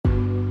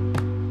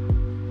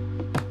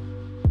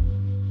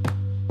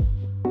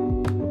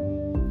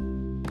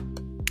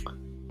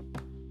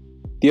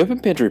The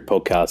Open Pantry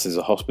podcast is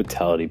a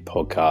hospitality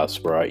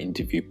podcast where I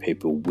interview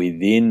people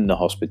within the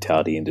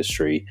hospitality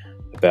industry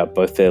about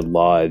both their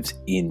lives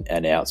in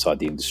and outside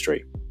the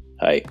industry.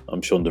 Hey,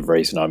 I'm Sean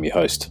DeVries and I'm your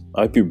host.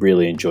 I hope you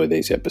really enjoy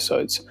these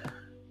episodes.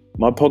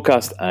 My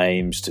podcast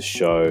aims to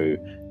show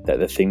that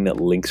the thing that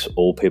links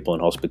all people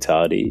in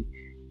hospitality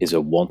is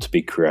a want to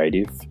be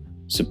creative,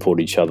 support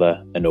each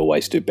other, and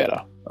always do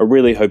better. I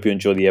really hope you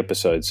enjoy the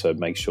episode, so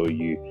make sure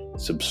you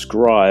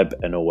subscribe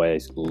and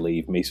always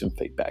leave me some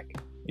feedback.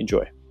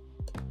 Enjoy.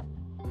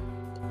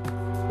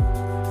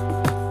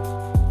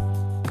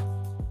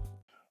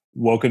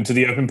 Welcome to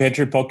the Open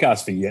Pantry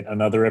podcast for yet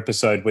another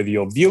episode. Whether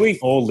you're viewing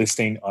or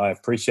listening, I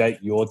appreciate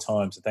your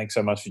time. So thanks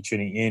so much for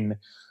tuning in.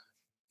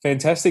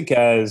 Fantastic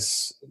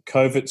as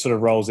COVID sort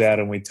of rolls out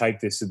and we take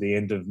this at the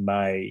end of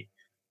May.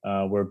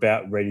 We're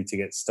about ready to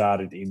get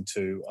started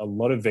into a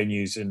lot of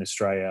venues in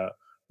Australia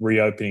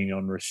reopening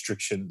on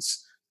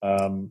restrictions.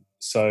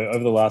 So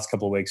over the last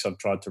couple of weeks, I've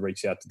tried to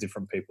reach out to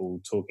different people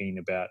talking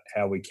about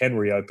how we can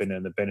reopen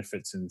and the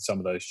benefits and some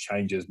of those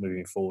changes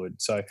moving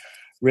forward. So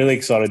really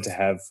excited to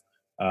have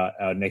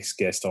our next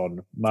guest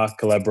on. Mark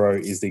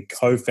Calabro is the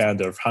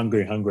co-founder of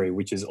Hungry,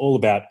 which is all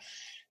about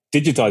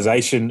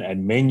digitisation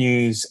and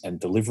menus and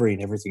delivery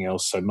and everything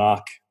else. So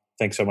Mark,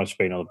 thanks so much for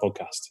being on the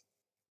podcast.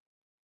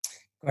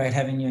 Great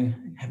having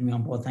me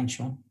on board. Thanks,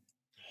 Sean.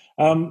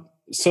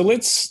 So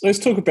let's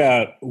talk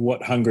about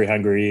what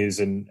Hungry is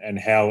and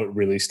how it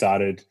really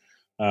started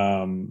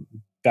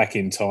back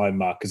in time,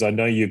 Mark, because I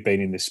know you've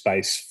been in this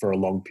space for a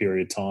long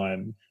period of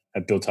time,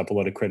 have built up a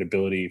lot of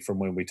credibility from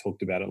when we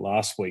talked about it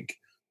last week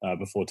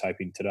before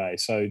taping today.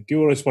 So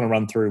do you just want to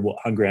run through what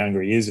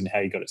Hungry is and how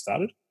you got it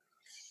started?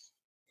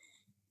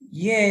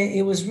 Yeah,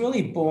 it was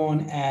really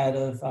born out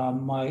of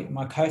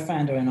my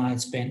co-founder and I had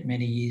spent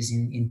many years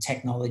in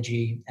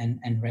technology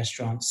and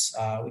restaurants,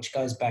 which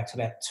goes back to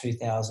about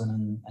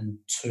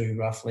 2002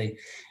 roughly.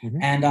 Mm-hmm.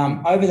 And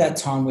over that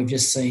time, we've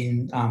just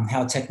seen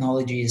how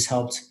technology has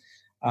helped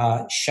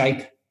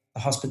shape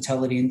the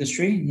hospitality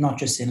industry, not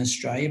just in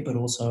Australia, but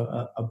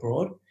also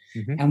abroad.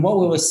 Mm-hmm. And what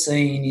we were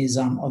seeing is,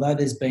 although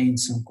there's been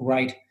some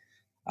great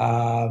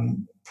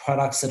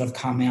products that have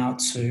come out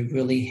to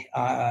really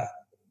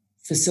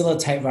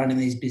facilitate running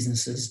these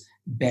businesses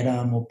better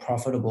and more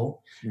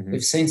profitable. Mm-hmm.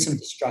 We've seen some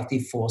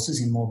destructive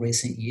forces in more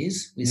recent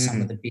years with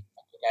some of the big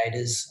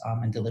aggregators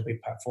and delivery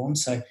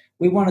platforms. So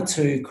we wanted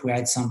to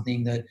create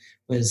something that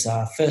was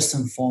first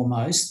and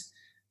foremost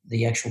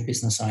the actual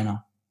business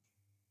owner.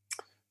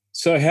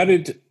 So how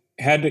did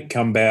it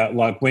come about?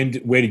 Like where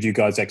did you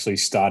guys actually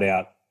start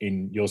out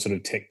in your sort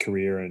of tech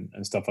career and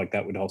stuff like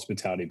that with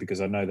hospitality? Because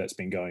I know that's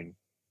been going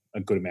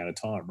a good amount of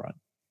time, right?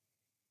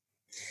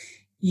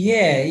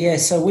 Yeah.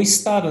 So we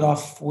started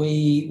off,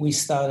 we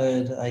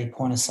started a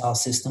point of sale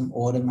system,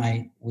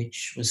 Automate,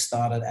 which was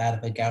started out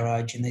of a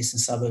garage in the eastern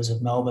suburbs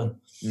of Melbourne.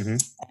 Mm-hmm.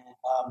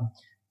 And,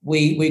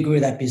 we grew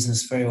that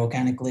business very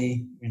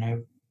organically,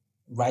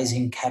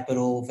 raising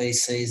capital,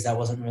 VCs, that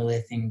wasn't really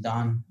a thing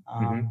done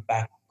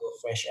back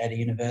fresh out of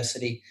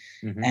university,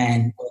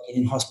 and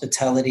working in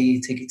hospitality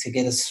to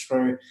get us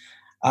through.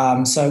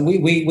 So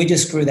we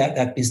just grew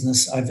that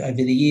business over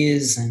the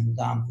years, and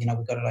we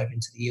got it over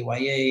into the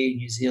UAE,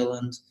 New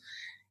Zealand,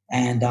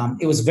 and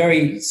it was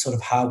very sort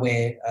of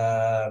hardware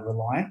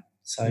reliant.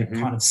 So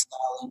kind of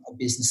scaling a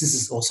business. This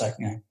is also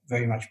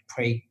very much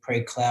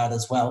pre-cloud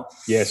as well.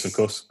 Yes, of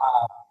course.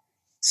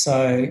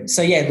 So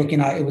yeah, look,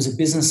 it was a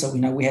business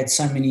that we had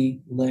so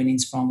many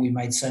learnings from. We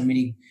made so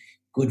many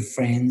good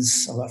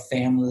friends. I've got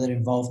family that are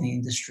involved in the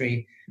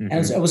industry, and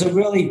it was a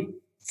really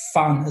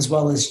fun as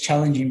well as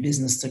challenging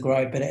business to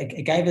grow, but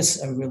it gave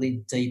us a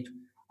really deep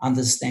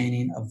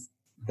understanding of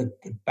the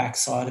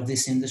backside of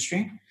this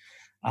industry.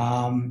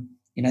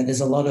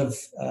 There's a lot of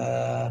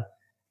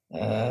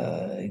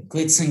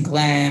glitz and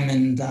glam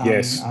and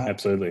yes,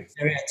 absolutely,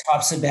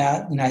 stereotypes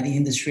about the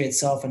industry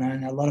itself,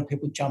 and a lot of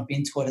people jump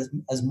into it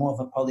as more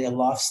of probably a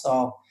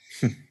lifestyle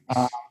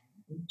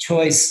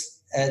choice.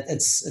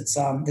 It's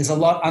there's a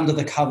lot under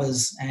the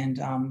covers, and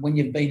when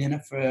you've been in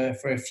it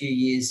for a few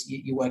years,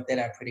 you work that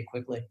out pretty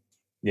quickly.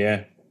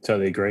 Yeah,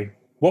 totally agree.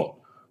 What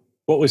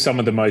were some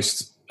of the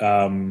most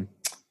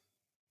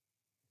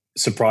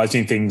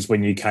surprising things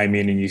when you came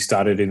in and you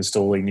started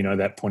installing,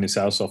 that point of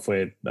sale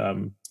software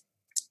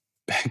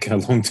back a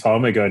long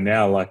time ago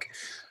now? Like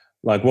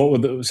what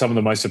were some of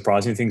the most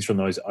surprising things from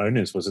those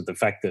owners? Was it the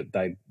fact that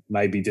they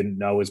maybe didn't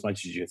know as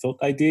much as you thought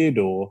they did,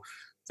 or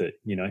that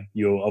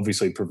you're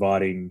obviously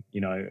providing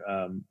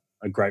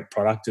a great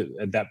product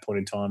at that point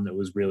in time that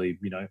was really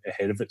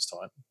ahead of its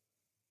time?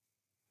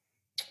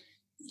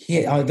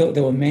 Yeah,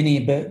 there were many,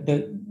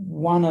 but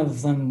one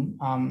of them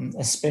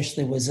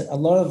especially was a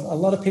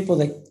lot of people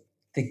that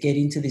get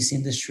into this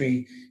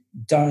industry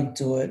don't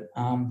do it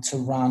to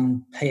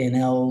run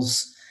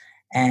P&Ls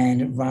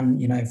and run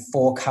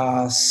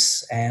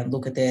forecasts and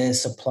look at their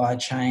supply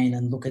chain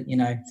and look at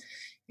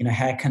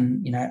how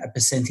can a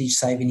percentage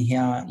saving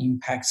here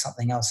impact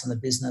something else in the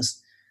business.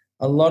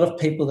 A lot of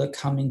people that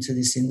come into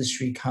this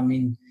industry come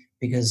in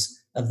because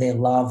of their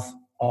love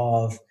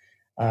of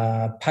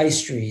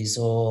pastries,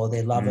 or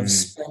their love of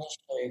Spanish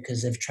food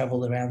because they've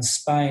travelled around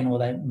Spain, or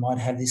they might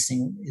have this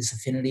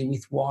affinity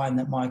with wine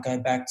that might go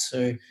back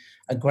to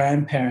a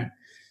grandparent.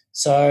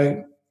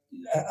 So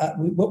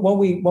what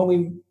we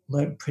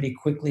learned pretty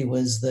quickly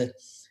was that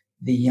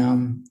they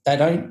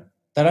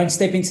don't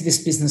step into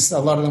this business, a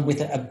lot of them,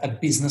 with a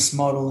business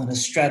model and a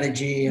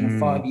strategy and a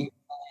 5-year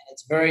plan.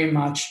 It's very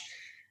much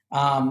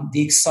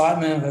the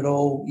excitement of it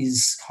all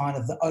is kind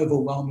of the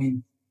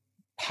overwhelming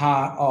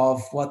part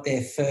of what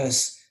their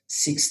first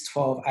 6,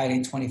 12,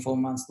 18, 24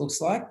 months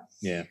looks like.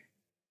 Yeah.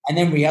 And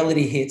then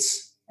reality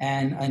hits.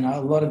 And I know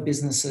a lot of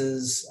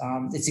businesses,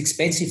 it's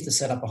expensive to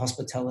set up a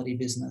hospitality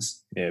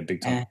business. Yeah,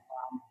 big time.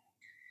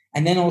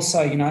 And then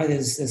also,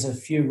 there's a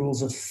few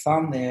rules of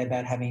thumb there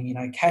about having,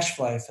 cash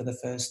flow for the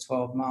first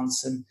 12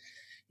 months. And,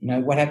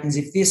 what happens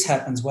if this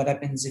happens? What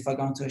happens if I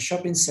go into a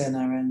shopping centre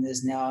and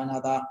there's now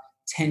another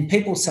 10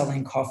 people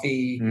selling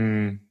coffee?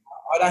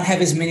 I don't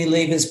have as many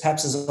levers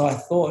perhaps as I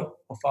thought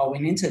before I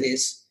went into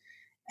this.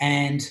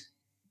 And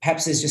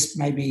perhaps there's just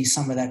maybe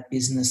some of that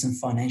business and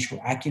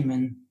financial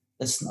acumen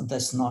that's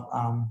not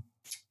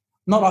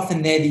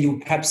often there that you'll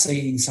perhaps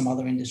see in some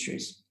other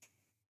industries.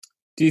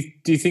 Do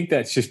you think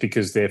that's just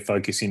because they're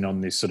focusing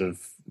on this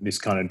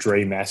kind of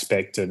dream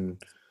aspect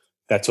and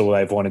that's all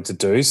they've wanted to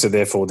do? So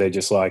therefore they're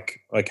just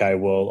like, okay,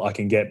 well, I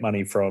can get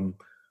money from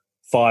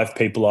 5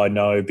 people I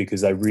know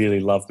because they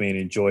really love me and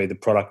enjoy the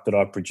product that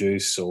I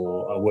produce,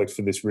 or I worked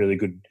for this really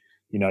good,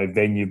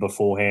 venue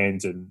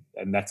beforehand, and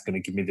that's going to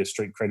give me the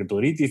street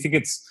credibility. Do you think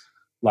it's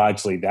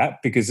largely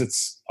that?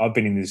 Because I've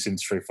been in this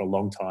industry for a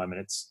long time,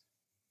 and it's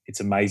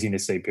amazing to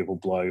see people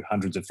blow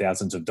hundreds of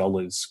thousands of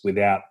dollars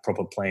without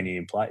proper planning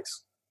in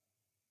place.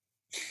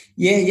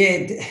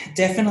 Yeah,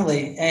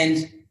 definitely.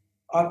 And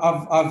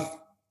I've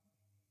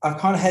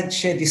kind of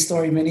shared this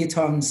story many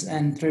times,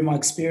 and through my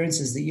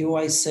experiences, that you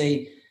always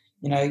see,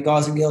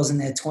 guys and girls in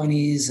their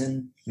 20s,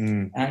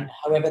 and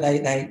however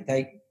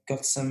they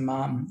got some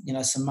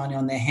some money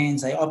on their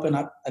hands, they open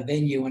up a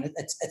venue, and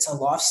it's a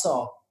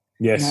lifestyle.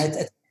 Yes,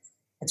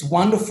 it's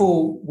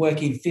wonderful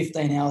working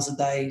 15 hours a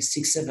day,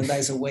 6-7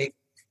 days a week,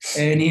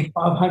 earning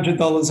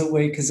 $500 a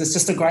week, because it's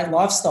just a great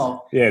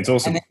lifestyle. Yeah, it's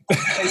awesome.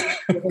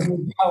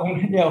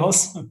 Yeah,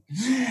 awesome.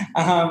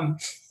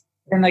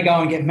 Then they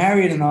go and get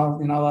married, and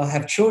they'll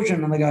have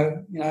children, and they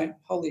go,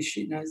 holy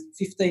shit,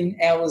 15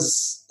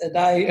 hours a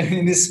day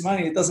earning this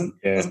money, it doesn't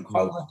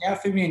quite work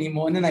out for me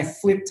anymore. And then they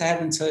flip to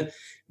having to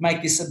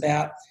make this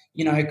about,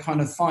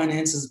 kind of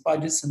finances,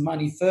 budgets, and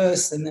money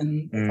first, and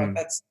then like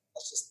that's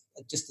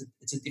just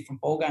it's a different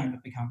ballgame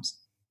it becomes.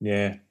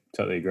 Yeah,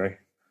 totally agree.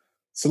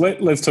 So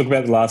let's talk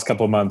about the last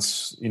couple of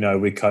months,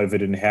 with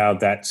COVID, and how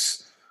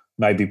that's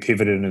maybe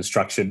pivoted and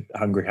structured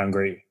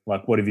Hungry.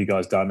 Like, what have you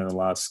guys done in the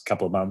last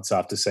couple of months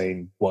after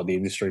seeing what the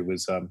industry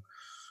was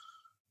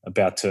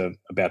about to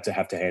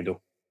have to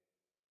handle?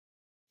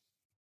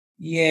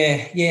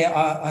 Yeah.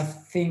 I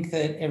think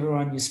that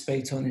everyone you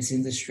speak to in this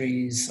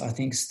industry is, I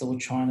think, still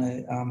trying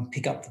to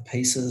pick up the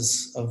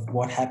pieces of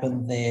what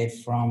happened there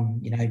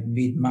from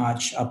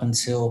mid-March up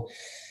until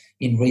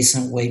in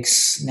recent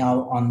weeks.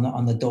 Now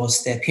on the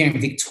doorstep here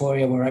in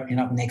Victoria, we're opening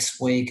up next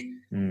week.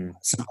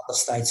 Some other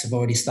states have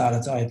already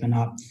started to open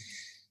up.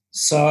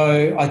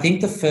 So I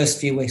think the first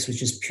few weeks was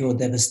just pure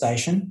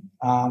devastation.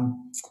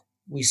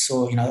 We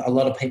saw, a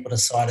lot of people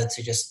decided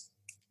to just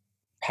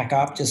pack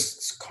up,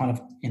 just kind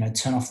of,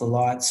 turn off the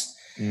lights,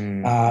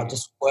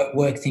 just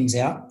work things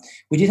out.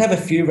 We did have a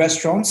few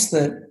restaurants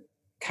that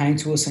came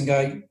to us and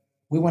go,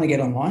 we want to get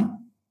online.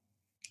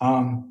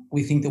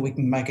 We think that we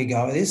can make a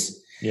go of this.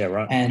 Yeah,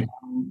 right. And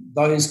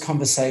those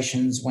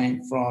conversations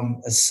went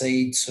from a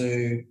seed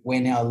to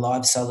we're now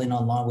live selling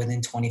online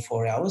within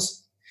 24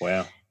 hours.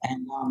 Wow.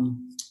 And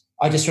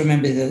I just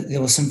remember that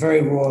there was some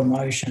very raw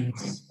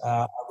emotions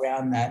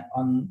around that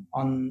on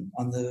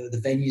the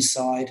venue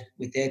side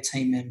with their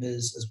team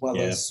members, as well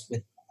as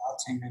with our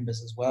team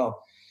members as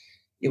well.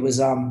 It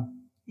was I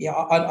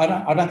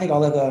don't think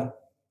I'll ever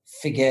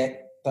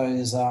forget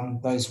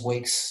those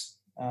weeks,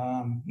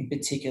 in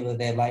particular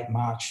their late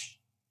March.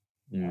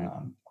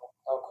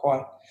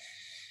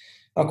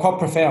 Are quite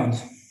profound.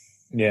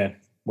 Yeah,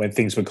 when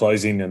things were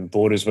closing and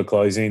borders were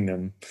closing,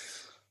 and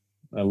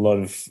a lot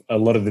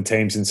of the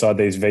teams inside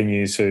these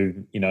venues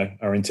who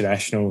are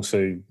internationals,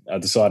 who are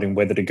deciding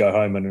whether to go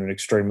home on an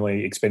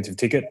extremely expensive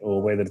ticket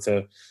or whether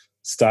to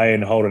stay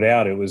and hold it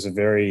out. It was a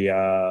very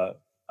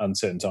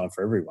uncertain time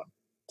for everyone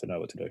to know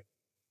what to do.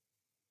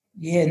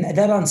 Yeah, and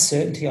that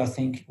uncertainty, I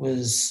think,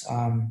 was.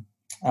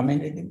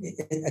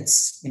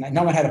 It's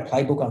no one had a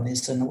playbook on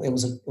this, and it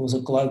was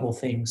a global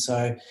thing.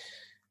 So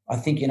I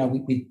think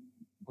we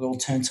all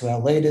turn to our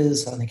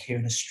leaders. I think here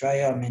in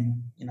Australia, how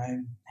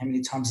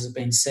many times has it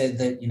been said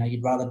that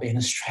you'd rather be in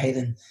Australia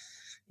than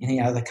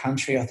any other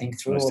country? I think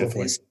through all of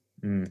this,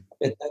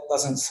 but that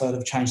doesn't sort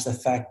of change the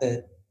fact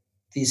that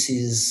this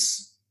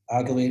is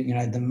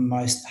arguably the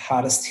most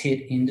hardest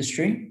hit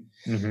industry.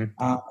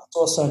 It's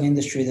also an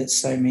industry that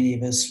so many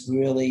of us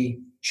really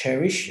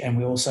cherish and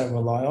we also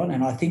rely on.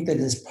 And I think that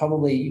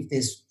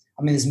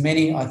there's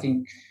many, I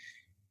think,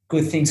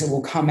 good things that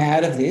will come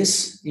out of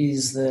this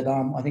is that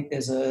I think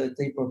there's a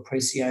deeper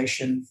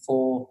appreciation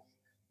for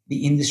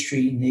the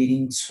industry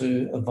needing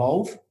to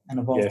evolve and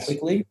evolve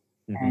quickly.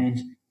 Mm-hmm. And,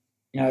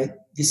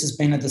 this has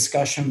been a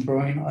discussion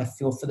brewing, I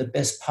feel, for the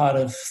best part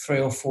of 3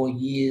 or 4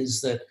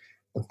 years, that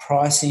the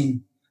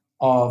pricing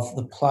of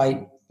the plate,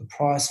 the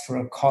price for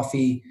a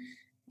coffee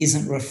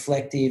isn't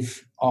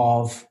reflective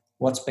of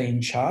what's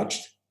being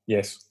charged.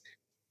 Yes.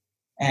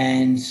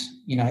 And,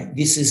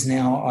 this is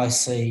now, I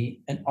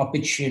see, an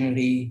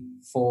opportunity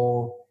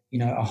for,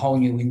 a whole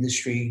new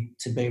industry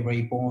to be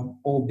reborn,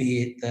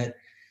 albeit that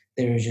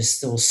there are just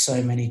still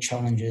so many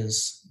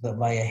challenges that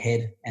lay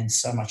ahead and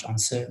so much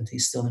uncertainty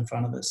still in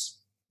front of us.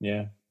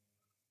 Yeah.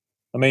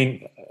 I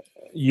mean,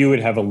 you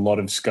would have a lot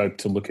of scope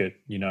to look at,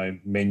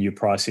 menu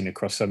pricing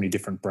across so many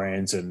different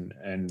brands and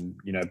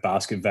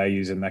basket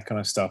values and that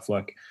kind of stuff.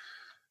 Like,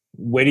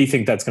 where do you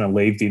think that's going to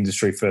leave the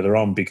industry further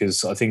on?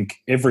 Because I think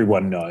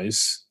everyone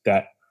knows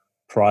that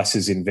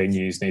prices in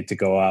venues need to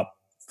go up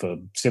for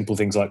simple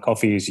things like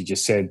coffee, as you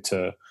just said,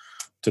 to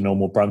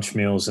normal brunch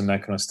meals and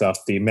that kind of stuff.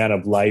 The amount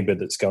of labour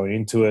that's going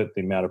into it,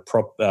 the amount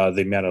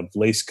of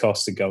lease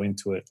costs that go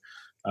into it,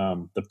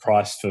 the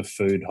price for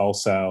food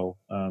wholesale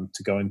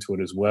to go into it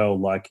as well.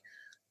 Like,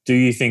 do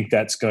you think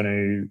that's going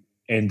to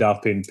end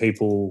up in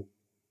people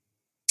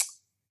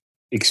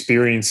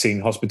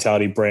experiencing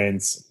hospitality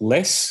brands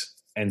less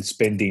and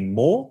spending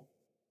more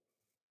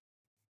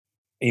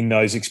in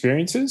those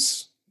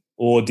experiences,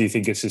 or do you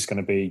think it's just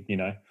going to be,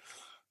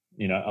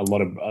 a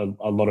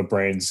lot of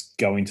brands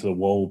going to the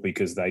wall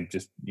because they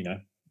just,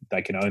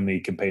 they can only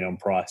compete on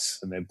price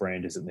and their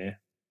brand isn't there?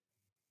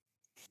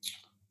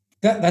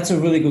 That's a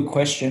really good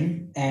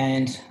question,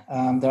 and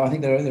I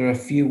think there are a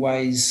few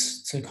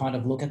ways to kind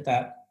of look at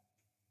that.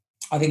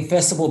 I think,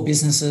 first of all,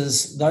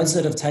 businesses, those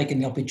that have taken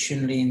the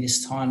opportunity in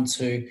this time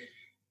to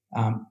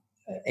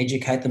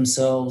educate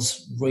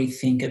themselves,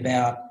 rethink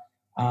about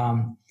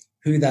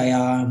who they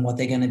are and what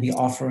they're going to be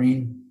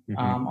offering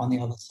on the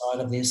other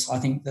side of this, I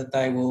think that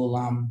they will.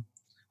 I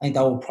think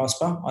they will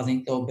prosper. I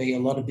think there will be a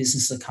lot of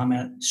businesses that come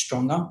out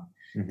stronger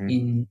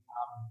in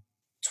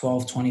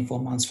 12, 24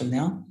 months from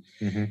now.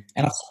 And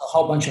I've seen a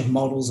whole bunch of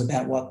models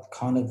about what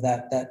kind of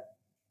that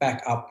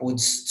back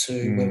upwards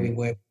to where we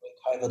were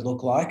COVID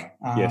looked like.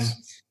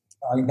 Yes.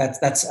 I think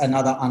that's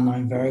another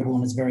unknown variable,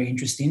 and it's very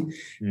interesting.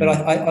 But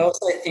I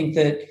also think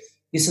that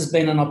this has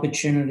been an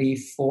opportunity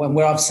for, and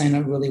where I've seen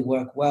it really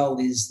work well,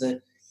 is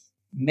that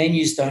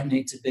menus don't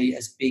need to be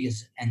as big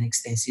and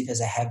extensive as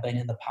they have been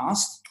in the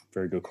past.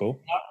 Very good call.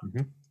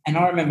 And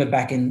I remember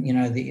back in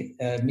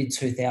the mid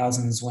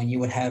 2000s when you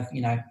would have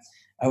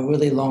a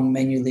really long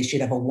menu list.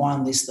 You'd have a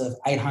wine list of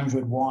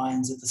 800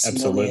 wines at the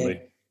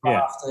sommelier.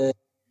 Absolutely,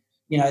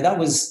 yeah. That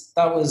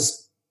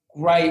was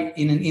great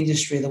in an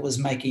industry that was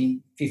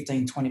making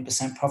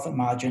 15-20% profit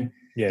margin.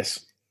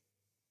 Yes.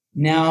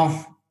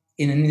 Now,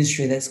 in an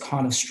industry that's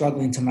kind of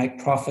struggling to make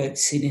profit,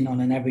 sitting on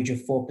an average of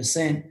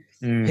 4%,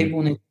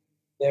 people need to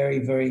be very,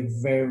 very,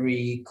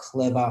 very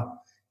clever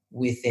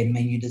with their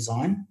menu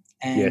design.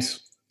 And I've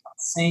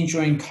seen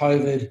during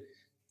COVID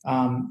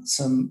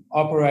some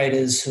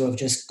operators who have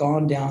just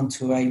gone down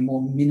to a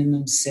more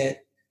minimum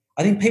set.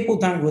 I think people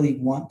don't really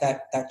want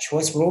that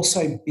choice. We're all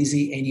so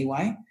busy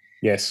anyway.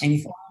 Yes. And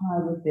if I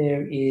know that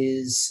there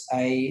is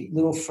a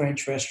little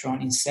French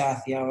restaurant in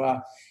South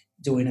Yarra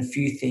doing a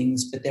few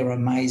things, but they're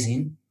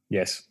amazing.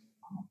 Yes.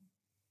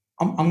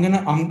 I'm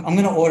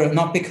gonna order it,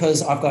 not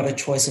because I've got a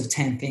choice of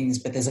 10 things,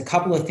 but there's a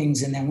couple of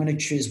things in there. I'm going to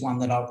choose one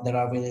that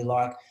I really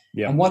like.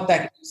 Yep. And what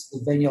that gives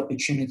the venue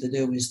opportunity to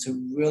do is to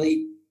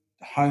really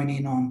hone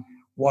in on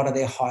what are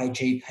their high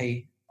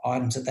GP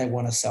items that they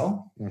want to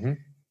sell.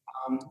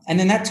 And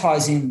then that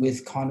ties in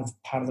with kind of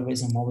part of the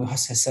reason why we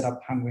also set up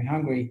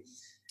Hungry,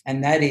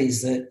 and that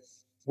is that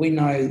we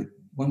know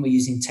when we're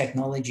using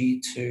technology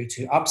to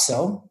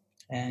upsell,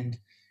 and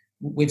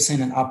we've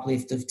seen an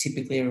uplift of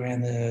typically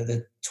around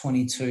the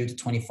 22 to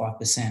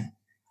 25%.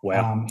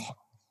 Wow.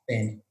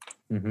 Spend.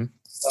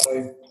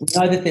 So we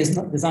know that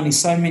there's only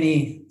so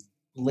many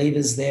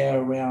levers there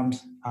around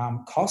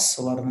costs.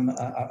 A lot of them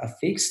are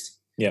fixed.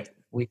 Yep.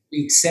 We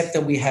accept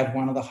that we have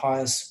one of the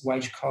highest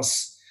wage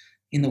costs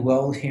in the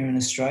world here in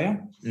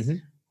Australia.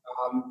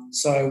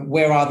 So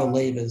where are the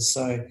levers?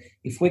 So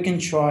if we can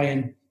try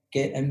and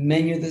get a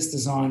menu that's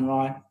designed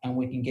right and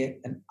we can get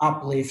an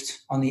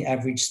uplift on the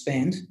average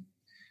spend,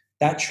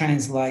 that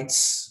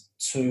translates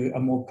to a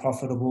more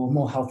profitable,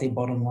 more healthy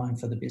bottom line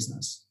for the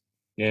business.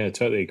 Yeah, I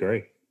totally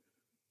agree.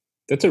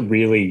 That's a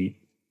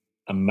really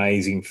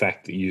amazing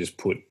fact that you just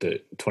put,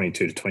 the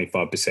 22 to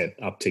 25%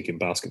 uptick in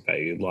basket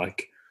value.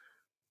 Like,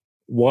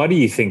 why do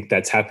you think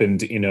that's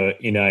happened in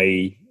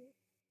a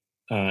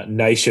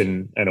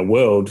nation and a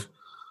world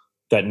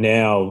that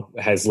now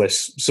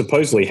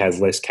supposedly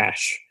has less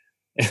cash?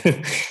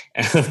 And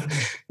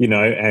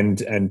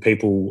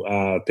people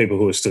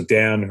who are stood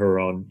down, who are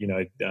on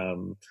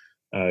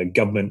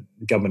government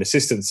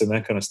assistance and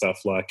that kind of stuff.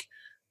 Like,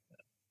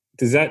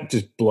 does that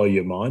just blow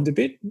your mind a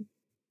bit?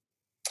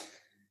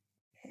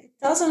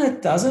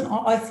 It doesn't.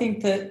 I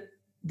think that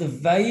the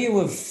value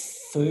of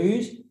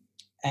food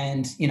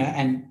and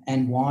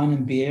and wine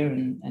and beer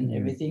and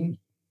everything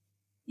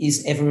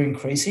is ever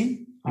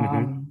increasing.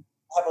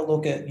 Have a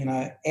look at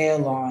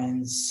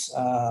airlines,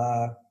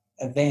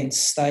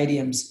 events,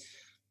 stadiums.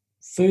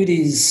 Food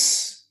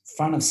is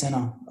front of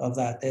center of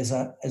that. There's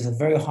a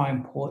very high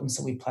importance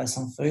that we place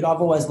on food.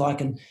 I've always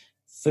likened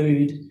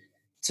food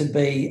to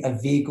be a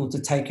vehicle to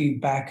take you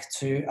back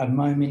to a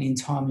moment in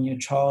time in your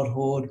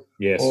childhood,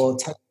 or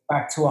take you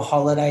back to a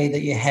holiday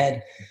that you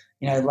had,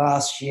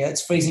 last year.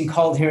 It's freezing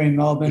cold here in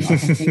Melbourne. I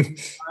can think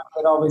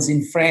that I was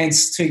in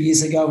France 2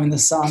 years ago in the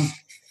sun,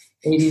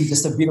 eating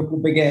just a beautiful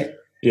baguette.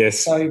 Yes.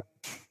 So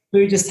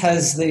food just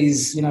has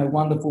these,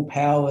 wonderful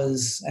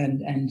powers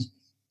and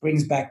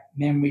brings back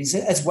memories,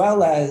 as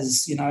well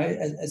as,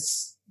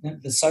 as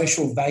the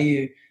social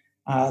value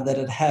that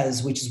it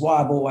has, which is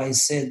why I've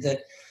always said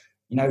that,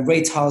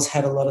 retail's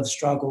had a lot of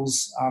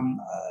struggles.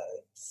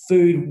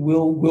 Food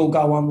will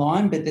go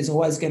online, but there's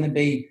always going to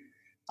be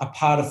a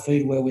part of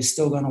food where we're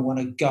still going to want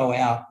to go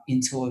out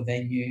into a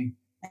venue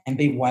and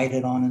be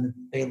waited on and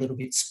be a little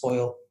bit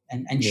spoiled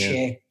and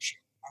share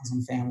friends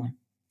and family.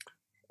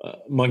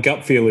 My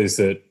gut feel is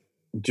that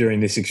during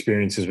this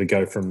experience, as we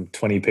go from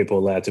 20 people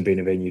allowed to be in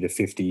a venue to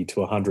 50 to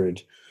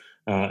 100,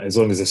 as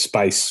long as the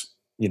space,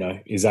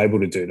 is able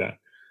to do that,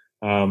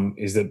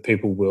 is that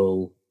people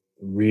will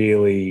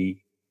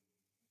really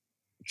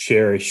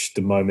cherish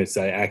the moments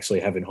they actually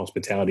have in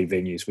hospitality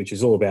venues, which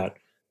is all about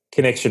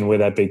connection,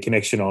 whether that be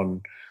connection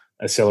on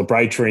a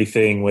celebratory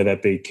thing, whether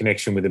that be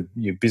connection with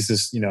your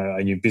business,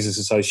 a new business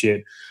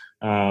associate,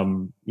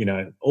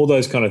 all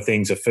those kind of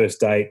things, a first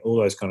date, all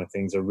those kind of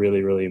things are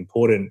really, really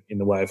important in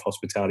the way of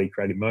hospitality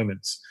creative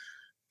moments.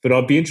 But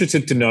I'd be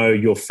interested to know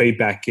your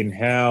feedback in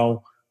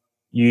how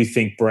you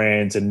think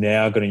brands are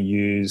now going to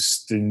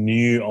use the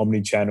new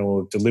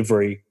omni-channel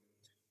delivery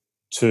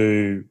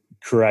to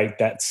create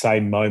that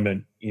same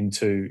moment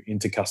into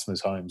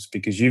customers' homes,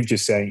 because you've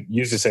just seen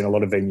a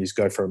lot of venues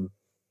go from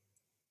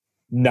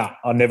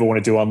I never want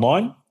to do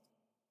online,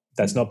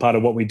 that's not part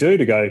of what we do,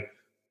 to go,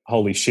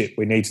 holy shit,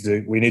 we need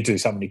to do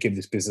something to keep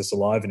this business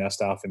alive and our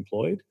staff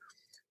employed.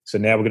 So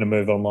now we're going to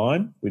move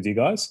online with you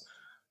guys.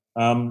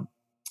 How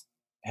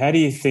do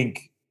you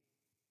think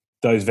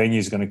those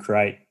venues are going to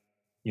create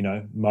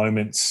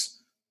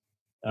moments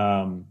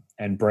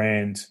and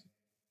brand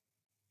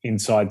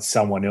inside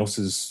someone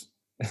else's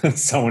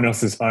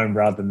home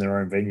rather than their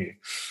own venue?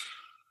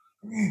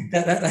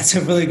 That's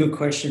a really good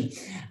question.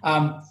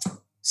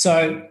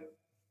 So,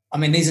 I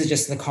mean, these are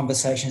just the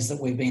conversations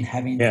that we've been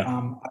having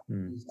over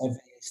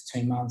these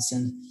 2 months.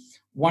 And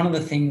one of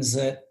the things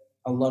that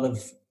a lot of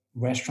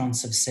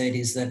restaurants have said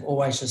is they've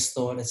always just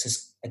thought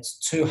it's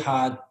too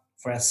hard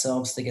for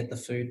ourselves to get the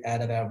food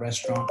out of our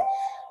restaurant.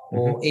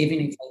 Or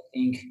even if they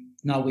think,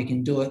 no, we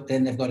can do it,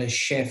 then they've got a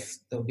chef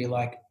that'll be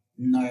like,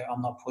 no,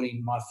 I'm not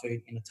putting my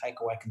food in a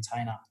takeaway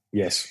container.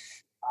 Yes.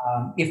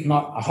 If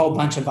not a whole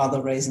bunch of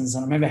other reasons.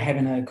 And I remember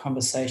having a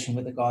conversation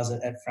with the guys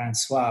at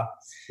Francois.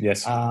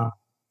 Yes.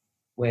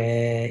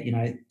 Where,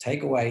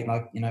 takeaway,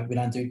 we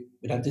don't do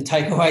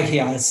takeaway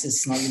here.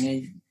 It's not,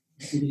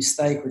 we do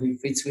steak, we do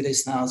fits, we do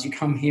snails. You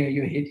come here,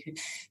 you hit.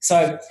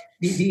 So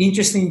the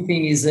interesting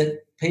thing is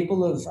that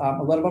people have,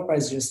 a lot of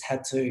operators just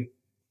had to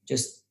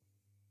just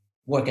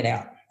work it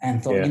out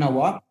and thought, you know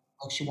what,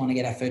 I actually want to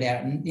get our food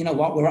out. And you know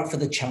what, we're up for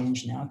the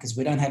challenge now because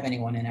we don't have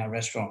anyone in our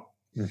restaurant.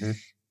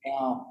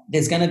 Now,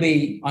 there's going to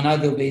be, I know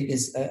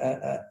there's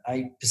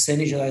a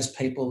percentage of those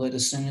people that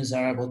as soon as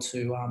they're able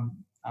to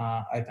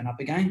open up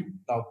again,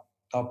 they'll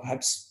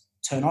perhaps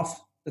turn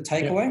off the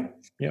takeaway.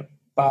 Yep.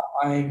 But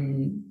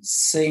I'm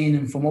seeing,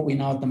 and from what we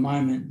know at the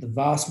moment, the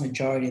vast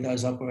majority of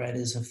those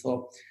operators have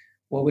thought,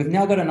 well, we've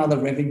now got another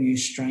revenue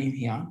stream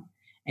here,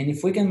 and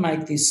if we can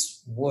make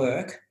this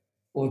work,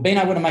 or we've been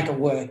able to make it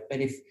work, but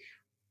if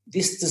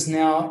this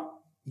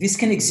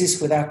can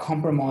exist without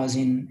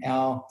compromising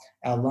our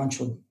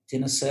lunch or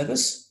dinner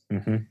service,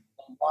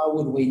 why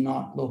would we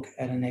not look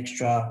at an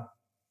extra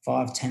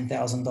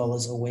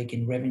 $5,000-$10,000 a week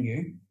in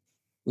revenue,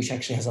 which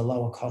actually has a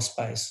lower cost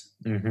base?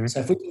 So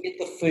if we can get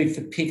the food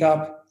for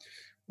pickup,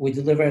 we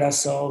deliver it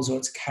ourselves, or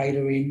it's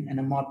catering, and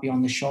it might be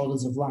on the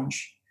shoulders of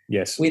lunch.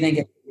 Yes, we then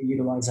get the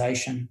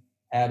utilization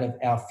out of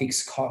our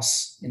fixed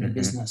costs in the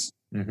business.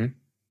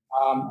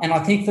 And I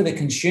think for the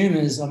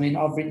consumers, I mean,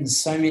 I've written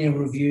so many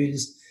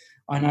reviews.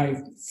 I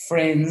know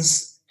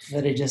friends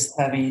that are just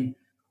having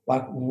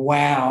like,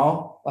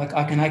 wow, like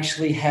I can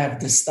actually have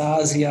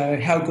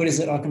Distasio. How good is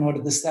it? I can order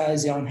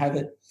Distasio and have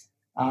it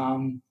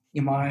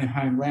in my own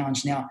home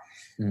lounge. Now,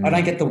 I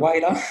don't get the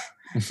waiter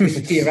with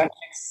the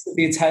theatrics,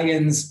 the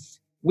Italians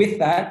with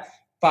that,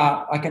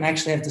 but I can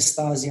actually have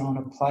Distasio on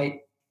a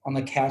plate on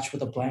the couch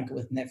with a blanket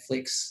with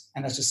Netflix,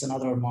 and that's just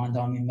another reminder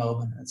I'm in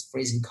Melbourne and it's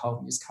freezing cold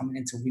and it's coming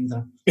into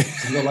winter.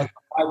 So we're like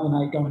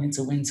hibernate going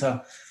into winter.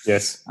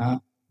 Yes.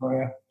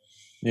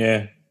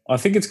 Yeah. I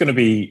think it's going to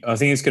be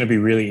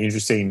really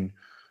interesting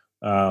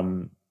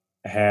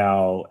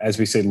how, as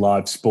we see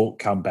live sport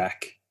come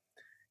back,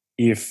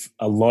 if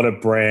a lot of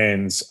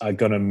brands are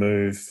going to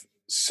move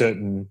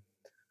certain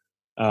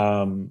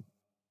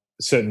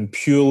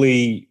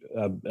purely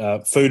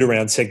food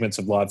around segments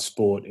of live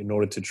sport in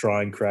order to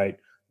try and create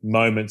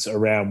moments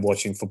around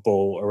watching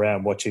football,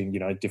 around watching,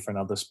 different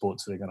other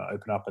sports that are going to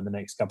open up in the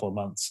next couple of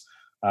months.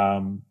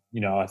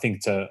 I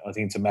think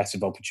it's a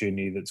massive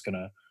opportunity that's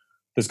going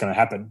to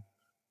happen.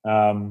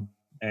 I'm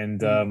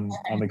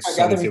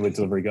excited to see where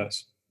delivery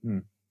goes.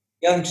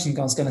 The other interesting thing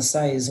I was going to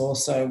say is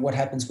also what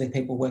happens with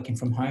people working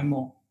from home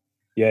more.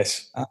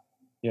 Yes.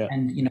 Yeah.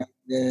 And,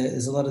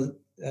 there's a lot of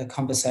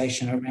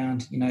conversation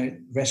around,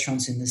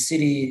 restaurants in the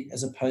city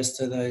as opposed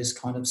to those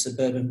kind of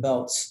suburban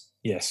belts.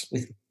 Yes.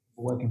 With people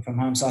working from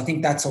home. So I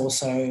think that's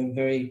also a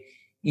very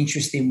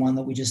interesting one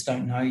that we just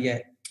don't know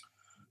yet.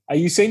 Are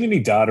you seeing any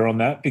data on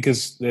that?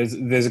 Because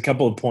there's a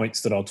couple of points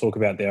that I'll talk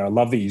about there. I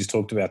love that you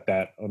talked about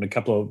that on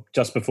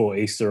just before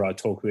Easter. I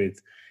talked with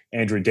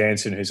Andrew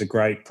Danson, who's a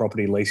great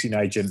property leasing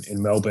agent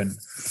in Melbourne,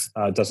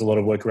 does a lot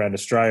of work around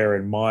Australia.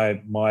 And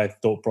my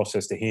thought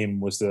process to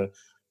him was the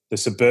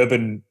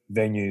suburban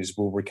venues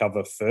will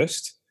recover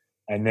first,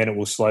 and then it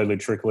will slowly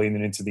trickle in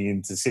and into the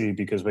intercity,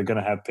 because we're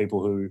going to have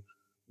people who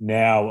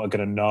now are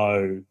going to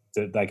know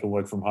that they can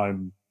work from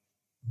home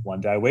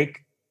one day a week,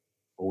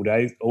 all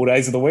days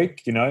of the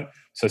week,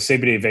 So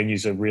CBD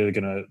venues are really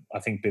going to, I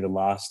think, be the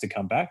last to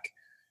come back.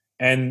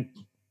 And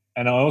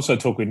I also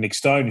talked with Nick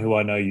Stone, who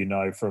I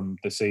know from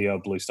the CEO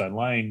of Bluestone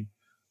Lane,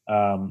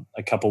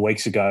 a couple of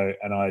weeks ago,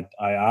 and I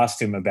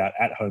asked him about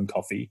at-home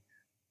coffee,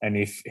 and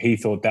if he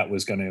thought that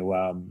was going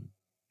to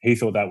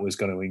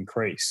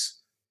increase.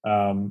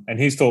 And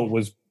his thought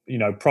was,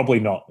 probably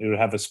not. It would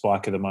have a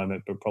spike at the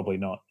moment, but probably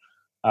not.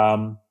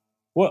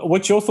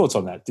 What's your thoughts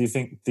on that? Do you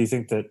think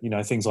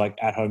that things like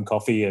at-home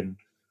coffee and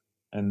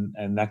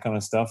that kind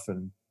of stuff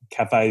and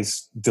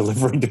cafes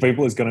delivering to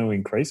people is going to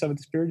increase over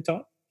this period of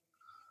time?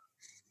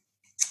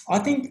 I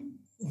think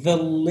the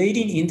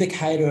leading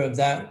indicator of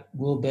that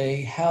will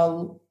be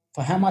how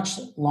much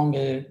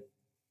longer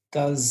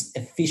does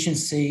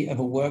efficiency of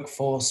a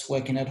workforce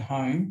working at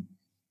home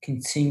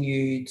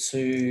continue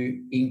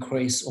to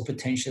increase or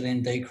potentially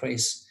then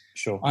decrease.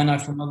 Sure. I know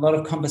from a lot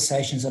of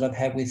conversations that I've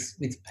had with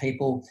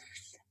people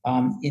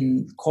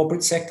in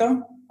corporate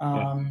sector,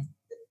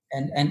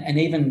 and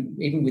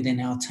even within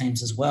our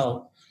teams as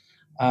well,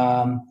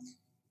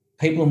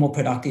 people are more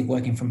productive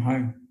working from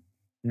home.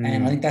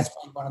 And I think that's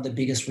been one of the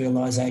biggest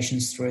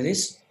realizations through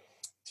this.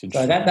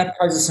 So that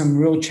poses some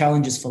real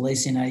challenges for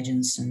leasing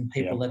agents and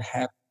people that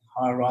have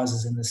high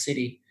rises in the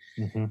city.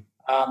 Mm-hmm.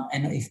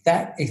 And if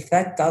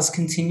that does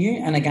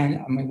continue, and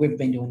again, I mean, we've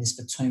been doing this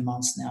for 2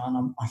 months now,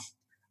 and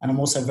I'm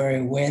also very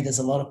aware there's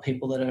a lot of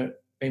people that have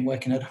been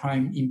working at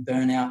home in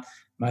burnout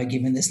mode,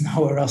 given there's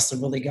nowhere else to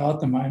really go at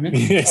the moment.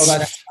 Yes. Although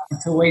that's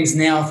 2 weeks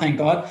now, thank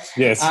God.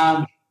 Yes.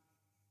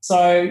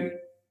 So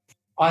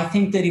I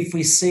think that if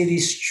we see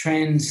this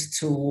trend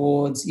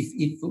towards, if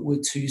it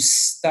were to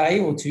stay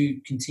or to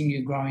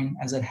continue growing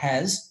as it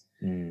has,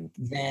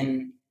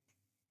 then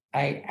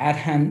a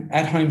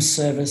at-home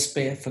service,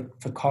 be it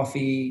for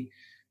coffee,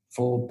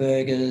 for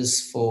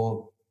burgers,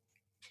 for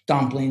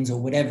dumplings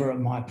or whatever it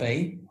might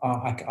be,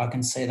 I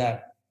can see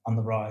that on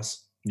the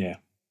rise. Yeah,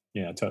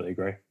 I totally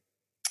agree.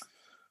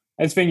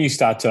 As venues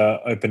start to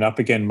open up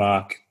again,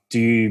 Mark, do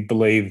you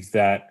believe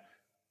that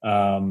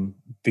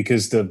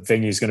because the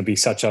venue is going to be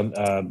such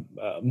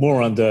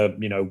more under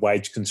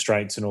wage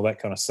constraints and all that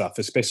kind of stuff,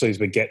 especially as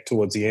we get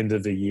towards the end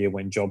of the year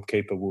when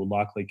JobKeeper will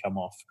likely come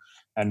off,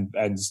 and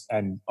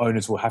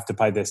owners will have to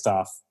pay their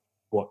staff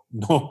what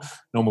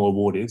normal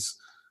award is.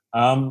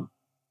 Do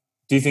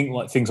you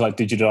think things like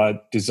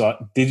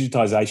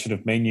digitization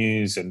of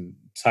menus and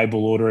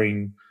table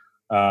ordering,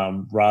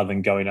 rather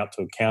than going up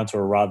to a counter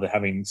or rather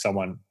having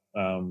someone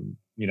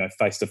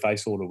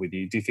face-to-face order with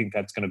you, do you think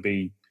that's going to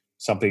be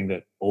something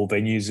that all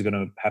venues are going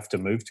to have to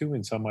move to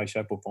in some way,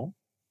 shape or form?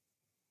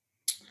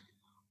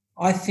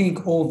 I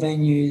think all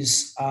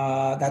venues,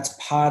 that's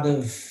part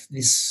of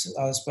this,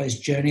 I suppose,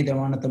 journey they're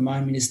on at the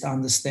moment, is to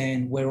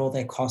understand where all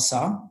their costs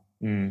are.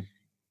 I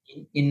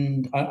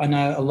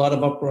know a lot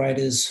of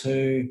operators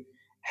who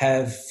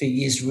have for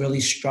years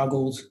really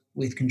struggled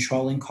with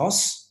controlling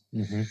costs.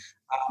 Mm-hmm.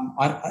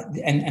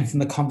 And from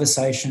the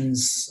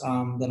conversations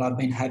that I've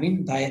been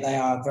having, they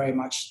are very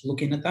much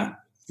looking at that.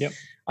 Yep.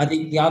 I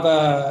think the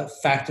other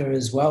factor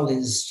as well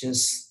is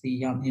just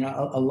the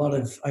a lot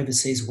of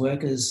overseas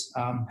workers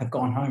have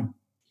gone home,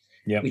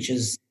 which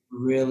is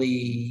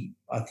really,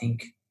 I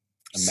think,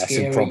 a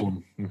massive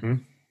problem,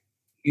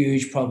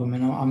 huge problem,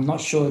 and I'm not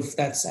sure if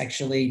that's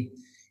actually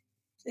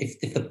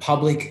if the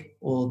public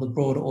or the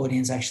broader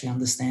audience actually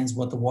understands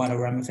what the wider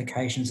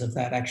ramifications of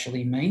that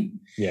actually mean.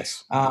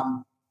 Yes,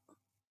 I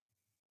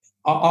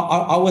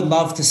would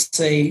love to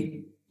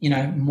see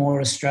more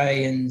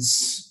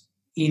Australians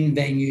in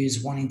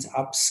venues wanting to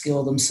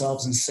upskill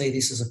themselves and see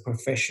this as a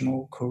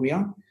professional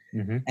career.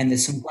 Mm-hmm. And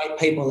there's some great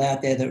people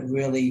out there that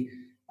really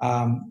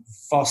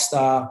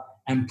foster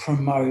and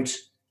promote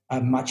a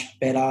much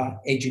better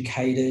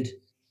educated,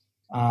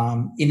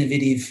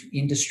 innovative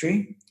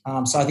industry.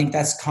 So I think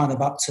that's kind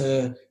of up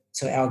to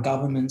our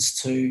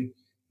governments to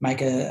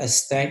make a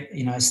stand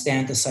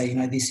to say,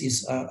 this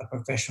is a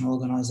professional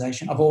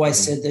organisation. I've always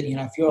said that,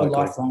 if you're a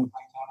lifelong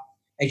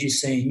as you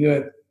see in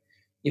Europe,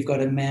 you've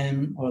got a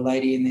man or a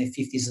lady in their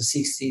 50s or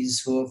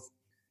 60s who have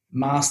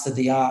mastered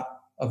the art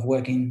of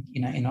working,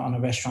 on a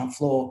restaurant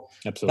floor.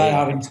 Absolutely. They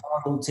are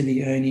entitled to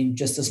be earning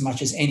just as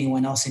much as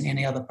anyone else in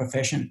any other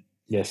profession.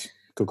 Yes,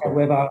 good call.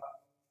 However,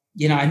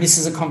 and this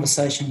is a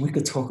conversation we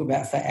could talk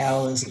about for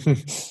hours.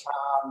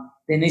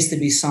 There needs to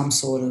be some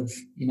sort of,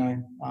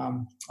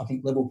 I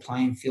think, level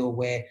playing field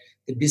where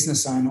the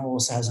business owner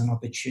also has an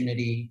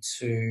opportunity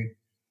to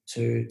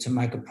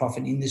make a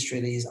profit in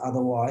industry that is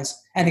otherwise.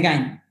 And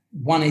again,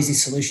 one easy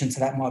solution to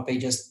that might be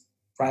just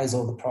raise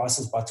all the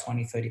prices by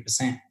 20,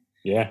 30%.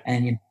 Yeah.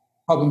 And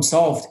problem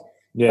solved.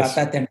 Yes. But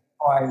that then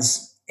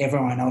requires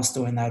everyone else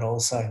doing that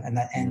also, and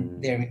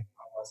therein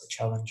lies the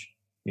challenge.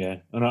 Yeah,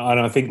 and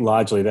I think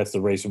largely that's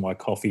the reason why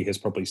coffee has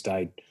probably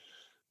stayed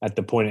at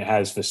the point it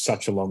has for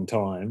such a long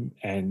time,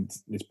 and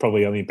it's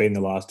probably only been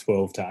the last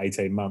 12 to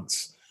 18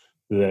 months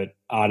that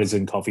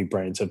artisan coffee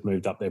brands have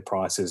moved up their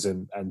prices,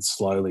 and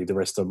slowly the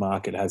rest of the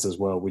market has as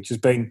well, which has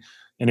been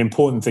an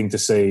important thing to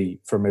see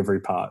from every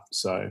part.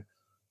 So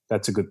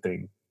that's a good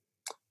thing.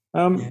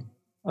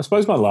 I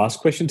suppose my last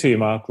question to you,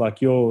 Mark, like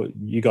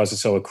you guys are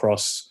so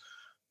across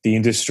the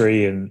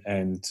industry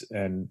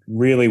and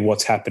really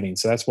what's happening.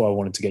 So that's why I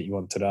wanted to get you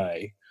on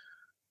today.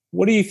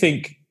 What do you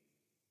think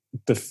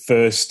the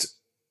first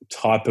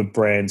type of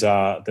brands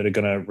are that are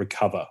going to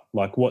recover?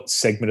 Like, what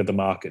segment of the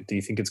market? Do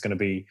you think it's going to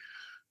be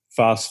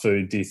fast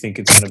food? Do you think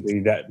it's going to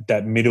be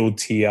that middle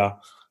tier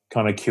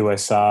kind of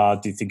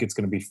QSR? Do you think it's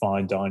going to be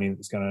fine dining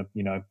that's going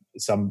to,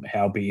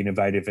 somehow be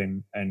innovative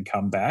and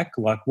come back?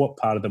 Like, what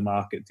part of the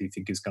market do you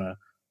think is going to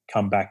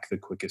come back the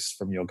quickest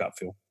from your gut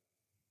feel?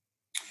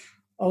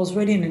 I was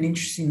reading an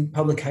interesting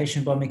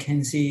publication by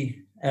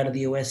McKinsey out of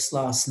the US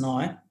last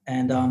night,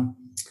 and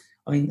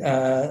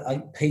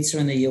pizza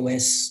in the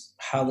US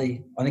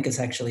hardly, I think it's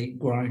actually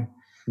grown.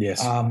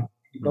 Yes.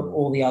 You've got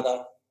all the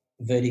other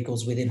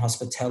verticals within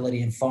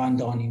hospitality, and fine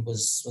dining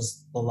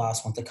was the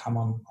last one to come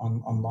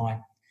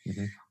online.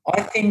 Mm-hmm.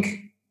 I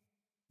think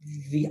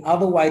the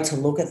other way to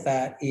look at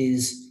that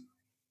is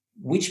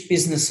which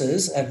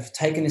businesses have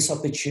taken this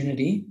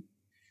opportunity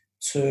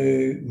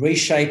to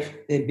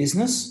reshape their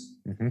business,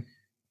 mm-hmm.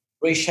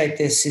 reshape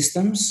their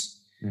systems,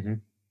 mm-hmm.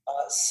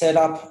 Set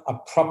up a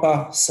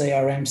proper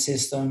CRM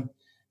system,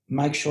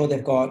 make sure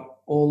they've got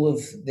all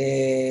of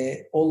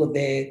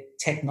their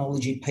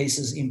technology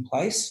pieces in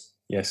place.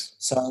 Yes.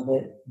 So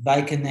that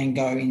they can then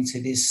go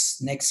into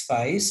this next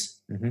phase,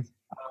 mm-hmm.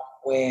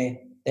 Where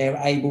they're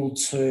able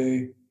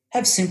to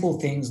have simple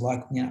things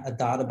like a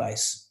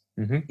database.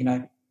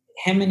 Mm-hmm.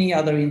 How many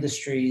other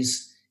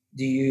industries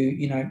do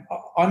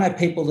I know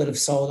people that have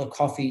sold a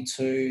coffee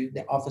to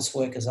the office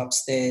workers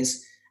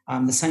upstairs.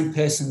 The same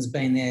person's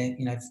been there,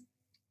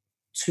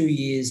 2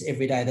 years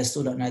every day. They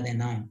still don't know their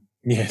name.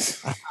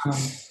 Yes.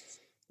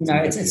 It's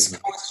kind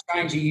of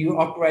strange. You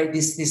operate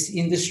this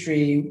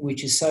industry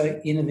which is so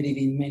innovative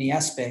in many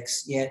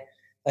aspects, yet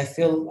they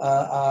fill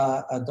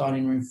a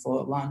dining room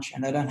for lunch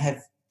and they don't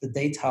have the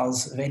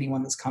details of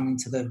anyone that's coming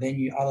to the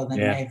venue other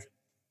than they've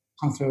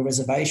come through a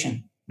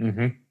reservation.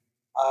 Mm-hmm.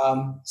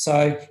 And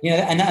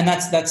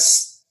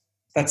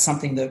that's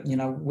something that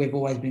we've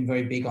always been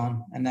very big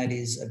on, and that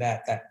is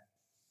about that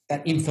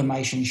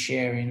information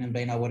sharing and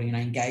being able to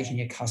engage in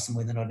your customer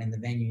when they're not in the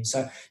venue.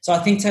 So I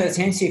think to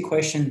answer your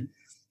question,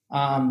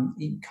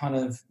 in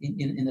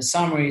the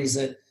summary is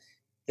that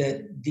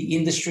the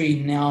industry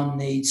now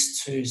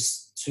needs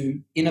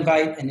to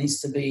innovate and needs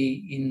to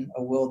be in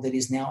a world that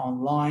is now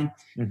online.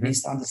 Mm-hmm.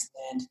 Needs to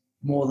understand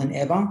more than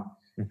ever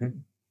mm-hmm.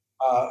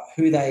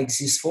 Who they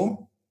exist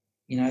for.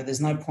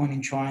 There's no point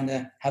in trying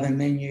to have a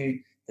menu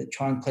that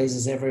try and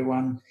pleases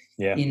everyone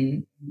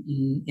in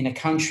a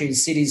country,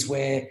 cities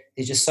where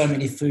there's just so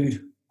many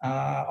food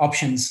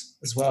options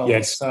as well.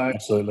 Yes, so,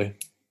 absolutely.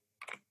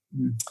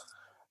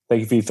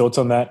 Thank you for your thoughts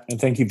on that, and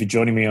thank you for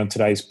joining me on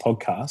today's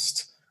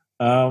podcast.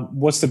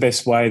 What's the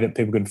best way that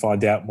people can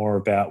find out more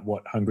about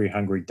what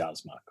Hungry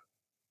does, Mark?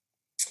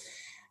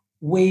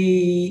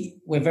 We're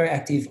very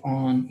active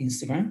on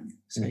Instagram,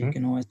 so mm-hmm. you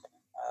can always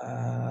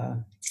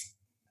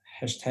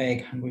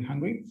hashtag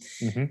Hungry.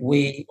 Mm-hmm.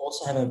 We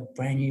also have a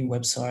brand new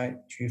website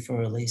due for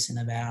release in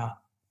about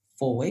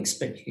 4 weeks,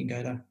 but you can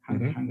go to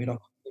hungry.com.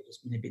 We've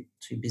just been a bit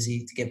too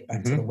busy to get back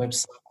mm-hmm. to the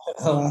website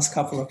for the last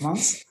couple of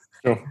months.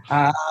 Sure.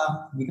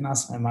 You can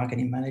ask my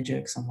marketing manager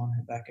because I'm on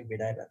her back every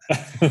day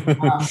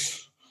about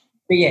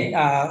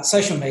that.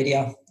 Social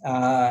media,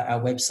 our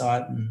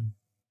website, and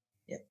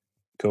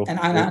cool. And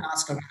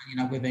ask around.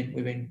 We've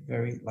been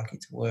very lucky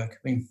to work.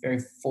 We've been very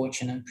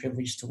fortunate and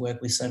privileged to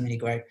work with so many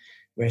great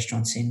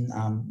restaurants in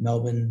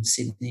Melbourne,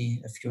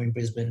 Sydney, a few in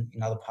Brisbane,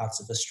 in other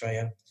parts of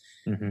Australia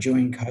mm-hmm.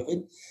 during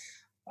COVID.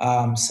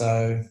 Ask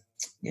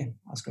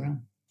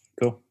around.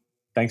 Cool.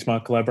 Thanks,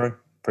 Mark Calabro.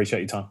 Appreciate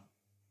your time.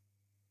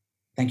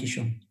 Thank you,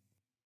 Sean.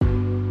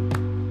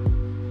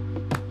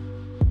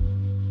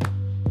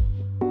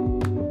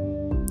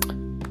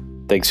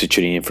 Thanks for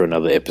tuning in for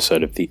another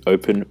episode of the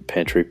Open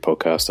Pantry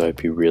Podcast. I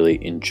hope you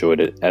really enjoyed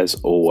it. As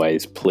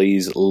always,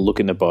 please look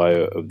in the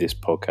bio of this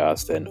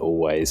podcast and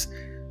always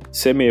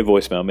send me a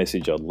voicemail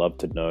message. I'd love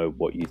to know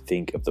what you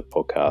think of the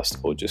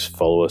podcast, or just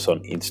follow us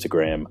on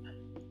Instagram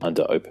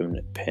under Open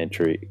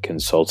Pantry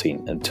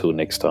Consulting. Until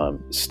next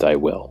time, stay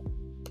well.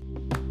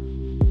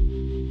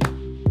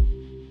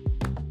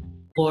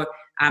 For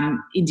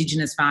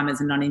Indigenous farmers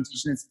and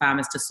non-Indigenous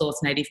farmers to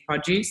source native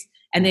produce,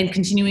 and then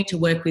continuing to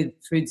work with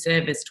food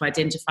service to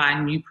identify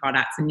new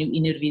products and new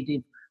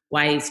innovative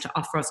ways to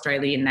offer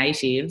Australian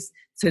natives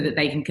so that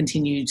they can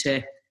continue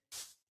to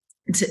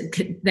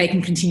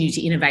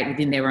innovate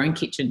within their own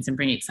kitchens and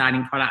bring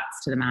exciting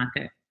products to the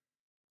market.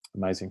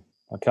 Amazing.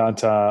 I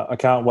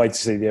can't wait to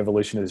see the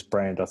evolution of this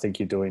brand. I think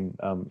you're doing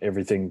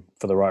everything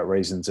for the right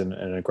reasons and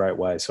in a great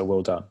way. So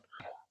well done.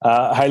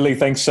 Hayley,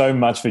 thanks so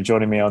much for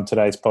joining me on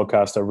today's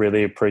podcast. I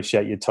really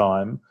appreciate your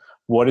time.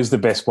 What is the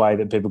best way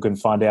that people can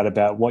find out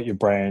about what your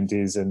brand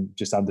is and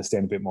just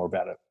understand a bit more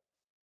about it?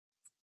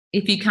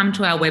 If you come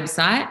to our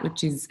website,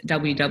 which is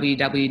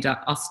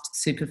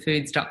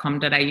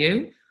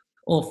www.ostsuperfoods.com.au,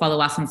 or follow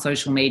us on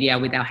social media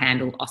with our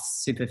handle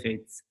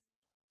ostsuperfoods.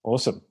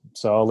 Awesome.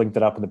 So I'll link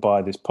that up in the bio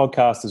of this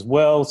podcast as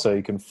well, so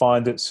you can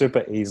find it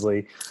super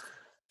easily.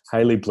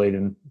 Hayley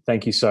Bleeden,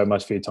 thank you so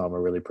much for your time. I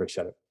really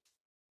appreciate it.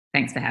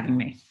 Thanks for having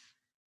me.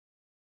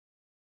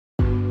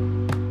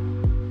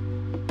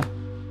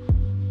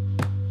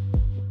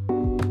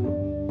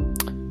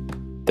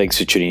 Thanks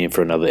for tuning in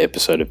for another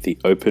episode of the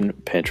Open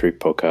Pantry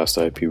Podcast.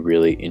 I hope you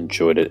really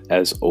enjoyed it.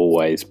 As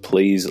always,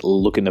 please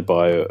look in the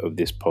bio of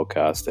this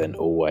podcast, and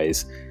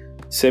always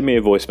send me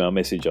a voicemail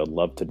message. I'd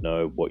love to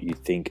know what you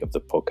think of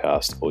the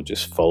podcast, or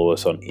just follow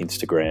us on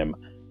Instagram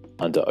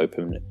under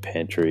Open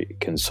Pantry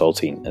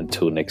Consulting.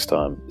 Until next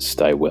time,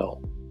 stay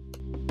well.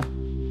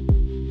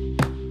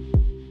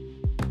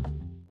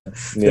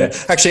 Yeah.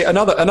 Actually,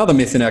 another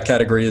myth in our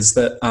category is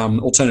that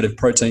alternative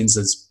proteins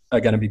are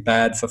going to be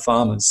bad for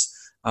farmers.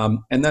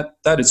 And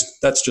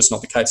that's just not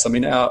the case. I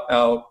mean,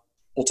 our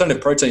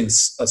alternative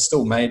proteins are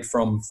still made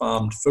from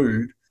farmed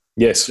food.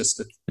 Yes,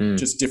 just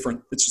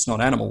different. It's just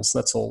not animals.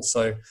 That's all.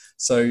 So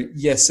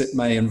yes, it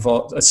may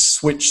involve a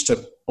switch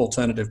to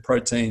alternative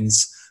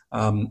proteins.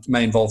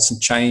 May involve some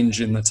change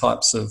in the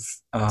types of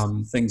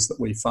things that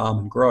we farm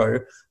and grow.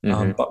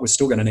 But we're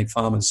still going to need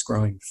farmers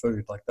growing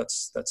food. Like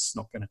that's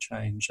not going to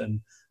change.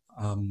 And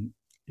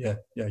you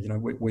know,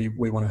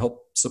 we want to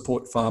help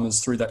support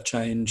farmers through that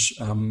change.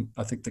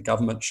 I think the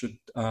government should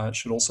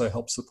also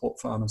help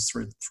support farmers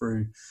through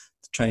the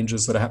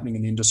changes that are happening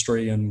in the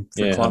industry and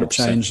through climate 100%.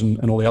 change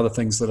and all the other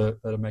things that are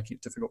making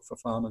it difficult for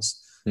farmers.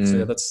 So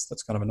yeah, that's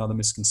kind of another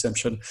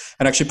misconception.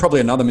 And actually,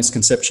 probably another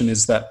misconception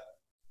is that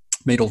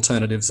meat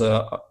alternatives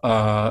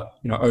are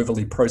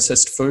overly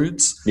processed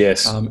foods.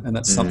 Yes, and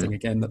that's something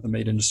again that the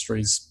meat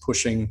industry is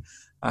pushing.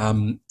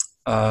 I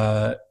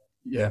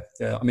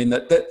mean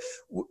that.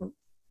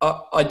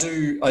 I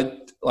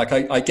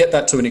get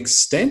that to an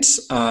extent,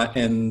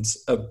 and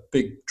a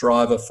big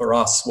driver for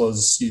us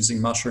was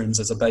using mushrooms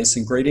as a base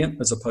ingredient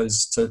as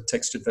opposed to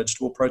textured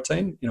vegetable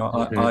protein. You know,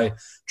 I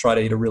try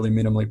to eat a really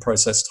minimally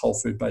processed whole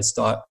food based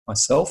diet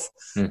myself,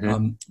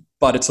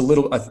 but it's a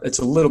little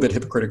bit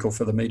hypocritical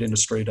for the meat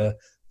industry to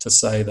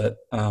say that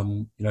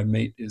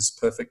meat is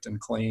perfect and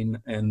clean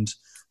and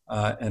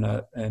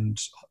a kind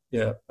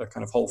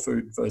of whole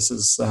food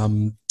versus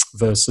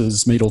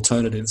meat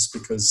alternatives,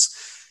 because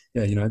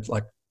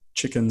like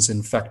chickens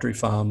in factory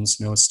farms,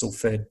 are still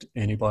fed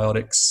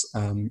antibiotics.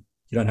 You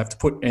don't have to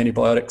put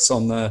antibiotics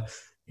on the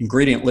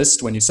ingredient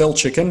list when you sell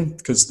chicken,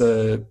 because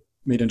the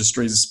meat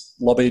industry's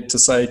lobbied to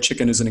say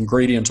chicken is an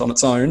ingredient on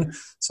its own.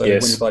 So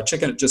when you buy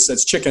chicken, it just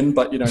says chicken,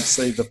 but you don't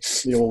see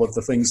all of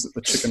the things that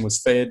the chicken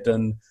was fed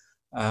and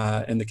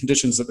the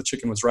conditions that the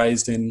chicken was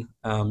raised in.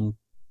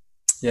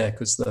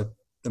 Because the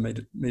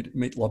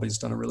meat lobby's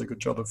done a really good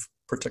job of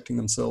protecting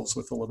themselves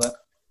with all of that.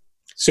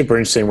 Super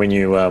interesting when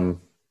you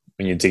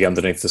dig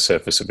underneath the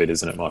surface a bit,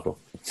 isn't it, Michael?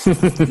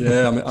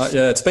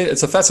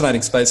 It's a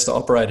fascinating space to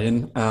operate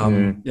in.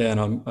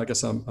 And I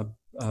guess I've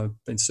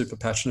been super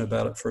passionate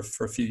about it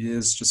for a few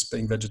years, just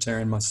being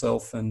vegetarian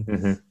myself, and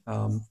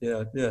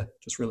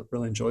just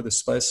really enjoy this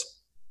space.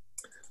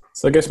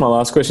 So I guess my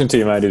last question to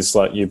you, mate, is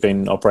like, you've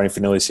been operating for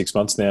nearly 6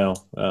 months now,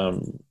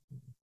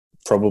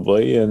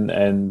 probably,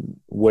 and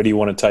where do you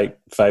want to take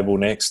Fable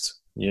next?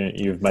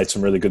 You've made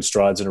some really good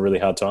strides in a really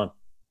hard time.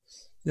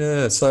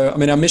 Yeah, so I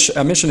mean, our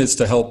mission is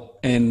to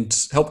help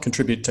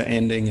contribute to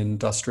ending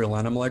industrial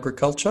animal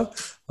agriculture.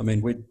 I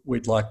mean,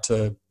 we'd like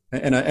to,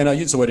 and I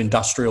use the word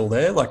industrial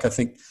there. Like, I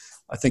think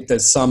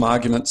there's some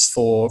arguments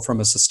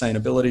from a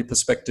sustainability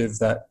perspective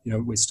that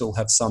we still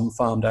have some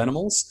farmed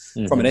animals.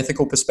 From an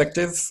ethical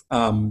perspective,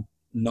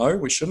 no,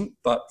 we shouldn't.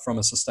 But from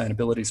a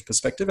sustainability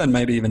perspective, and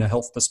maybe even a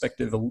health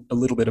perspective, a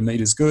little bit of meat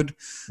is good,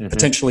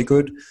 potentially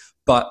good.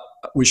 But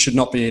we should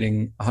not be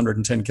eating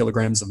 110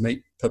 kilograms of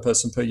meat per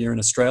person per year in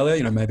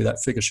Australia. Maybe that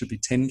figure should be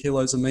 10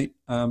 kilos of meat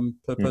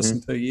per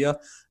person per year.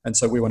 And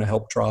so we want to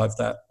help drive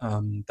that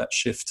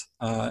shift.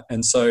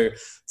 And so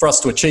for us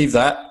to achieve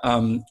that,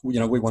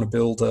 we want to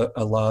build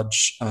a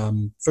large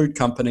food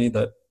company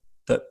that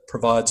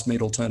provides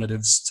meat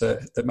alternatives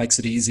that makes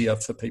it easier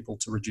for people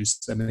to reduce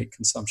their meat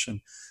consumption.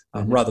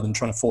 rather than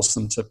trying to force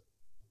them to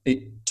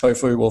eat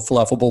tofu or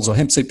falafel balls or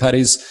hemp seed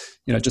patties.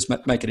 Just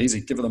make it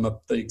easy. Give them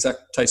the exact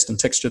taste and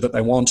texture that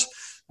they want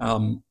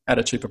at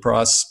a cheaper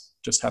price.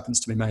 Just happens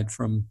to be made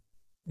from,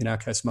 in our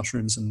case,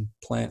 mushrooms and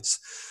plants.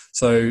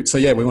 So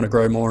yeah, we want to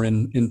grow more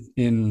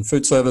in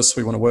food service.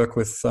 We want to work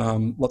with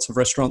lots of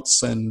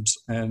restaurants and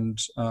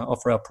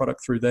offer our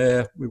product through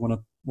there. We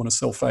want to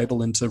sell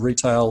Fable into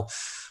retail.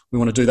 We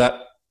want to do that,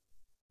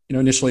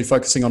 initially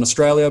focusing on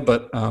Australia,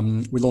 but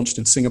we launched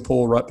in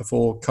Singapore right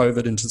before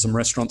COVID into some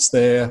restaurants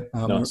there.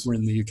 Nice. We're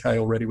in the UK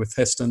already with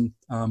Heston.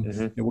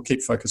 We'll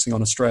keep focusing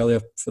on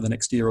Australia for the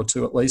next year or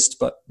two at least,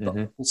 but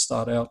we'll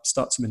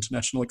start some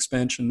international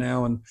expansion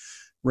now and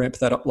ramp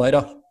that up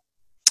later.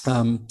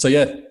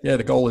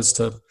 The goal is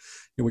to,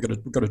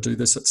 we've got to do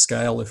this at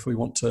scale if we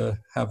want to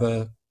have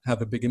a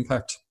big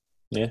impact.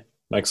 Yeah,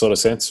 makes a lot of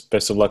sense.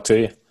 Best of luck to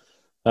you.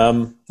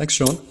 Thanks,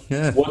 Sean.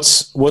 Yeah.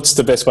 What's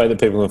the best way that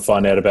people can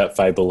find out about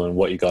Fable and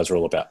what you guys are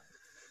all about?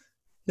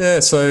 Yeah,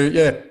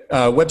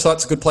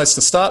 website's a good place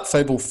to start,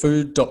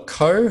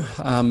 fablefood.co,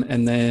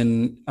 and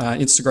then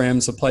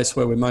Instagram's a place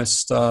where we're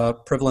most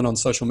prevalent on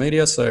social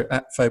media, so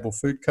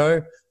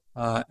 @fablefoodco,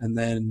 and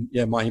then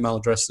my email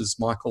address is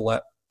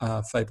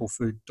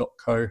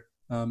michael@fablefood.co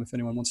if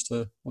anyone wants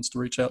to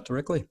reach out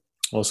directly.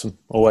 Awesome.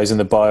 Always in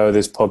the bio of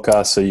this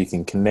podcast, so you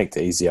can connect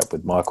easy up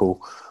with Michael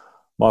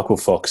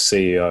Fox,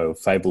 CEO of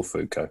Fable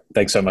Food Co.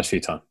 Thanks so much for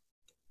your time.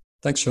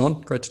 Thanks,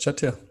 Sean. Great to chat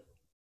to you.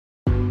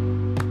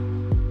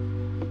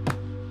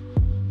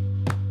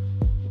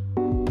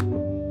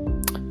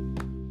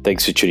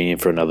 Thanks for tuning in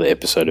for another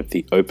episode of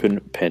the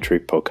Open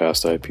Pantry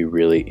Podcast. I hope you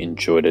really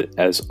enjoyed it.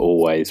 As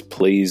always,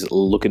 please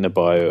look in the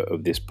bio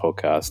of this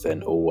podcast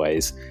and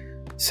always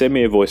send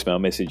me a voicemail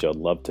message. I'd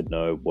love to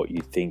know what you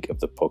think of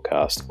the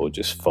podcast, or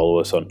just follow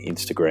us on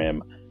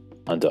Instagram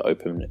under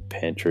Open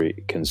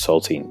Pantry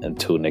Consulting.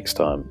 Until next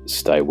time,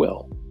 stay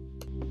well.